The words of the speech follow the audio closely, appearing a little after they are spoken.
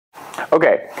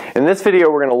Okay, in this video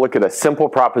we're going to look at a simple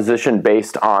proposition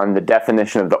based on the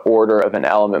definition of the order of an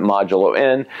element modulo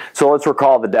n. So let's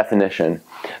recall the definition.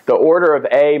 The order of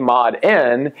A mod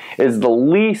n is the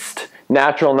least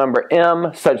natural number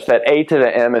m such that a to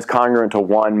the m is congruent to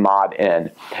 1 mod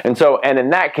n. And in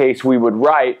that case we would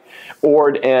write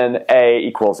ord n a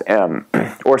equals m.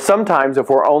 Or sometimes if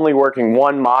we're only working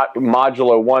one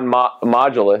modulo, one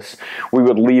modulus, we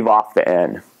would leave off the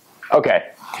n.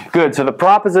 Okay, good. So the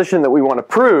proposition that we want to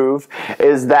prove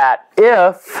is that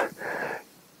if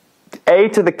a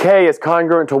to the k is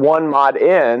congruent to 1 mod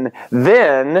n,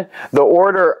 then the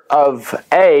order of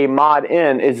a mod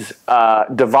n is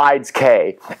divides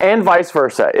k, and vice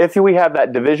versa. If we have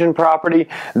that division property,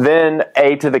 then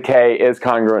a to the k is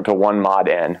congruent to 1 mod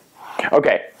n.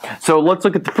 Okay, so let's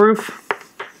look at the proof.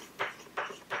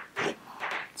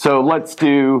 So let's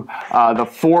do the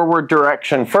forward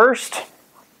direction first.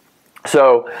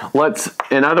 So let's,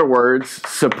 in other words,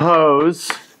 suppose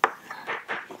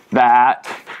that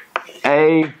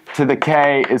a to the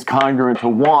k is congruent to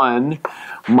 1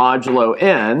 modulo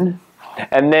n,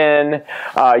 and then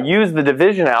use the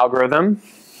division algorithm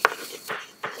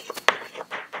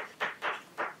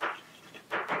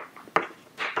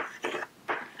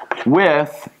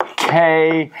with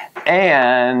k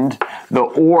and the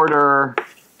order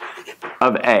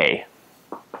of a.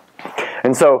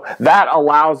 And so that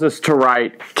allows us to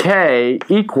write k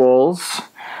equals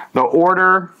the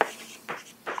order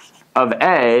of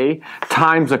a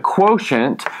times a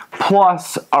quotient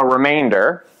plus a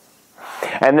remainder.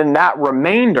 And then that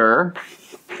remainder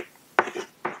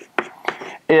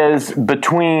is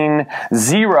between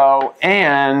 0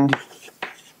 and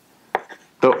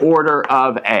the order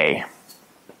of a.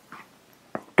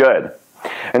 Good.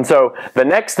 And so the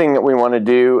next thing that we want to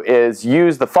do is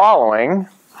use the following.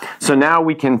 So now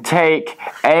we can take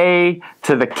a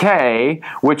to the k,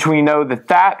 which we know that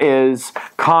that is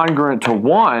congruent to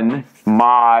 1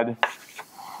 mod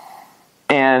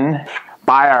n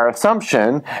by our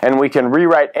assumption, and we can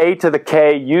rewrite a to the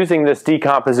k using this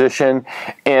decomposition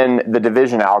in the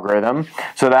division algorithm.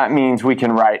 So that means we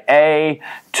can write a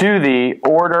to the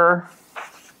order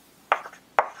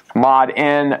mod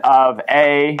n of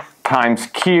a times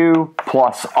q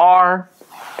plus r.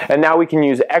 And now we can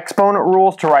use exponent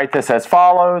rules to write this as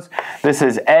follows. This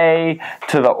is a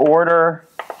to the order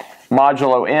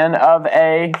modulo n of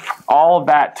a, all of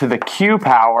that to the q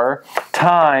power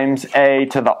times a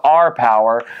to the r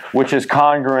power, which is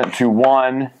congruent to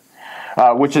 1,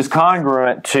 which is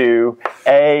congruent to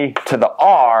a to the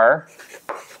r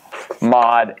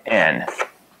mod n.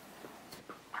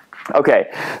 Okay,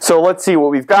 so let's see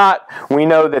what we've got. We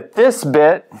know that this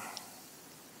bit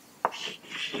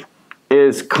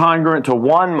is congruent to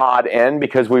 1 mod n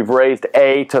because we've raised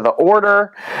a to the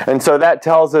order, and so that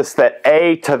tells us that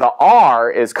a to the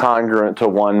r is congruent to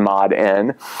 1 mod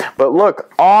n. But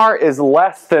look, r is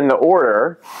less than the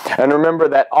order, and remember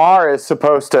that the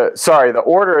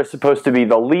order is supposed to be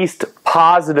the least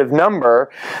positive number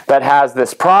that has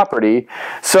this property.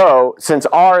 So since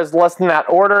r is less than that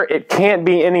order, it can't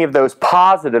be any of those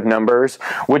positive numbers,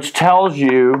 which tells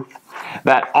you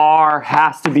that r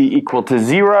has to be equal to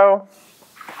 0.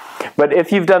 But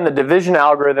if you've done the division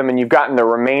algorithm and you've gotten the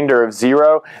remainder of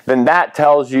 0, then that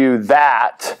tells you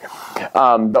that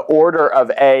the order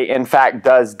of a, in fact,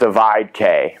 does divide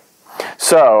k.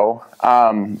 So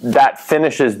that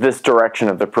finishes this direction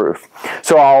of the proof.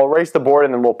 So I'll erase the board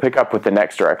and then we'll pick up with the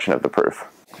next direction of the proof.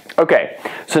 Okay,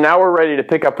 so now we're ready to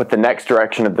pick up with the next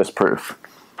direction of this proof.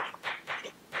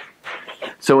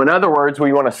 So in other words,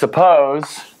 we want to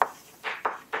suppose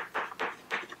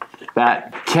that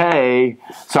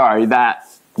that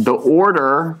the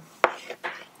order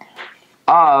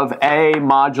of a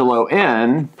modulo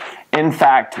n, in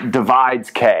fact,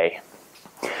 divides k.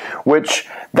 Which,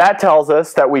 that tells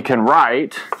us that we can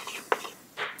write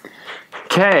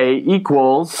k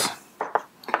equals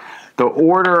the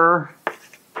order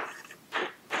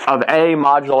of a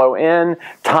modulo n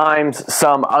times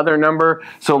some other number.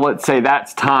 So let's say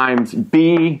that's times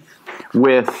b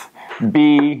with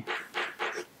b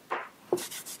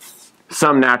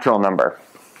some natural number.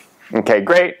 Okay,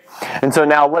 great. And so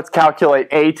now let's calculate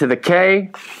a to the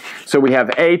k. So we have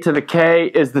a to the k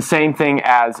is the same thing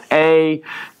as a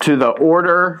to the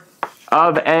order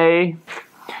of a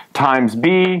times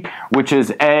b, which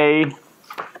is a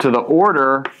to the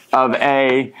order of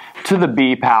a to the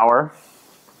b power.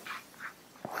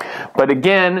 But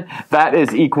again, that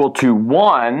is equal to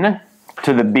 1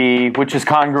 to the b, which is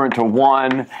congruent to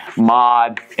 1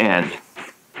 mod n.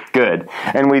 Good.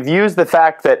 And we've used the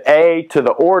fact that A to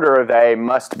the order of A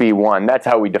must be 1. That's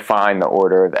how we define the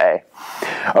order of A.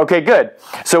 Okay, good.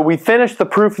 So we finished the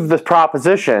proof of this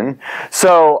proposition.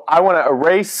 So I want to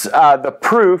erase the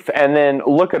proof and then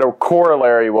look at a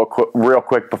corollary real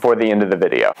quick before the end of the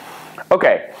video.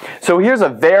 Okay, so here's a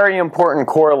very important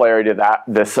corollary to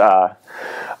this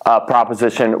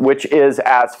proposition, which is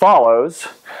as follows.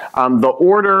 The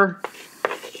order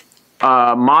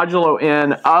modulo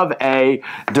n of A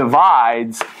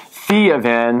divides phi of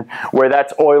n, where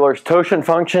that's Euler's totient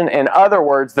function. In other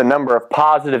words, the number of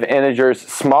positive integers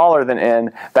smaller than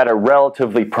n that are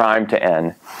relatively prime to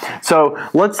n. So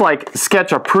let's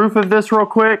sketch a proof of this real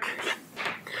quick.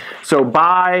 So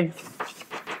by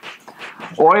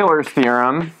Euler's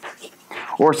theorem,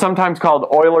 or sometimes called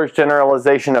Euler's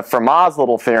generalization of Fermat's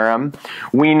little theorem,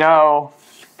 we know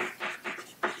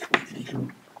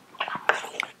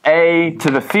A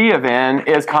to the phi of n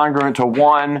is congruent to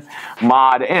 1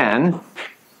 mod n.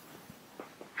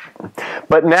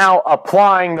 But now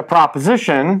applying the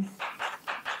proposition,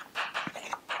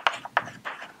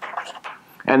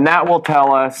 and that will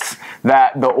tell us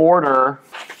that the order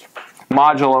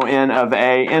modulo n of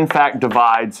A in fact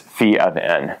divides phi of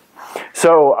n.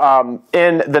 So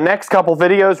in the next couple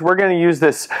videos, we're going to use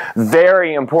this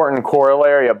very important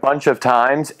corollary a bunch of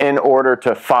times in order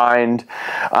to find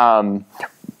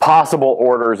possible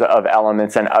orders of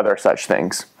elements and other such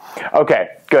things. Okay,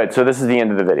 good. So this is the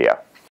end of the video.